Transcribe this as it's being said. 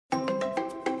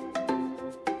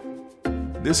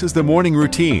This is the Morning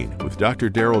Routine with Dr.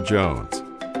 Darrell Jones.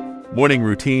 Morning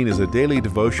Routine is a daily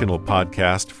devotional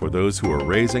podcast for those who are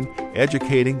raising,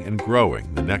 educating, and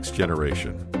growing the next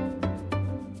generation.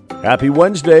 Happy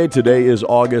Wednesday. Today is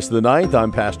August the 9th.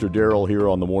 I'm Pastor Darrell here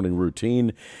on the Morning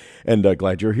Routine, and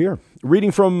glad you're here.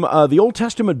 Reading from the Old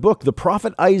Testament book, the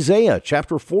prophet Isaiah,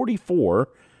 chapter 44,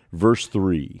 verse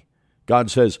 3.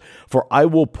 God says, "For I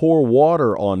will pour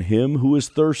water on him who is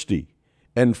thirsty,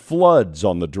 and floods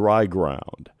on the dry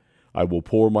ground. I will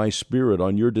pour my spirit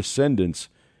on your descendants,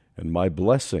 and my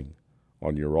blessing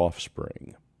on your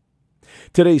offspring."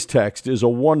 Today's text is a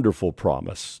wonderful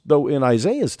promise, though in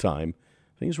Isaiah's time,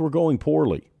 things were going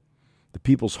poorly. The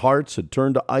people's hearts had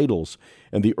turned to idols,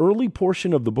 and the early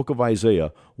portion of the book of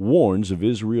Isaiah warns of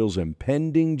Israel's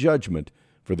impending judgment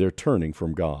for their turning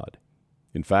from God.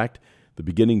 In fact, the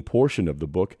beginning portion of the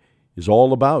book is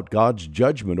all about God's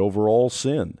judgment over all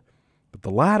sin. But the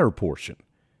latter portion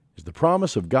is the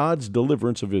promise of God's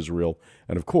deliverance of Israel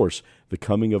and, of course, the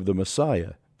coming of the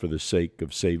Messiah for the sake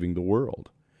of saving the world.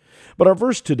 But our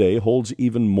verse today holds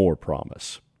even more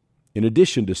promise. In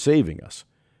addition to saving us,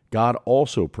 God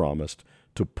also promised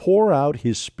to pour out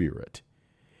His Spirit.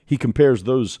 He compares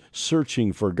those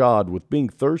searching for God with being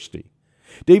thirsty.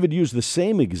 David used the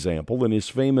same example in his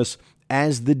famous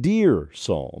 "As the Deer"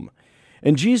 psalm.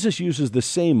 And Jesus uses the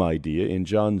same idea in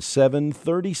John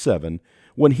 7:37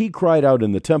 when he cried out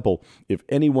in the temple, "If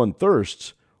anyone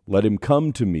thirsts, let him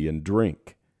come to me and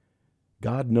drink."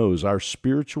 God knows our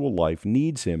spiritual life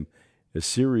needs Him as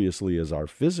seriously as our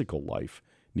physical life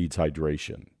needs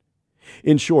hydration.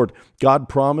 In short, God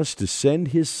promised to send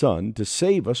His Son to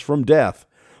save us from death,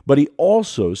 but He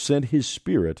also sent His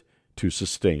Spirit to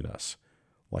sustain us.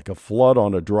 Like a flood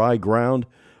on a dry ground,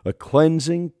 a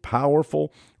cleansing,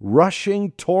 powerful,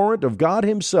 rushing torrent of God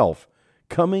Himself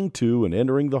coming to and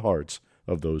entering the hearts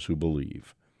of those who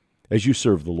believe. As you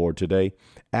serve the Lord today,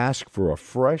 ask for a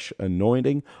fresh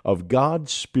anointing of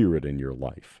God's Spirit in your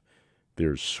life.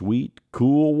 There's sweet,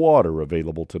 cool water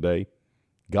available today.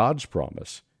 God's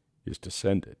promise is to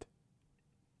send it.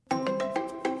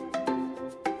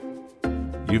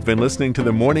 You've been listening to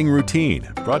the Morning Routine,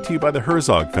 brought to you by the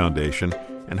Herzog Foundation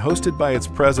and hosted by its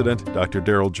president, Dr.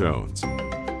 Darrell Jones.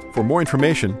 For more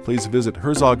information, please visit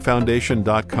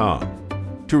herzogfoundation.com.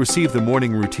 To receive the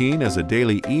Morning Routine as a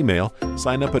daily email,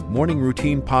 sign up at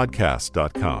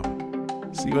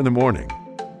morningroutinepodcast.com. See you in the morning.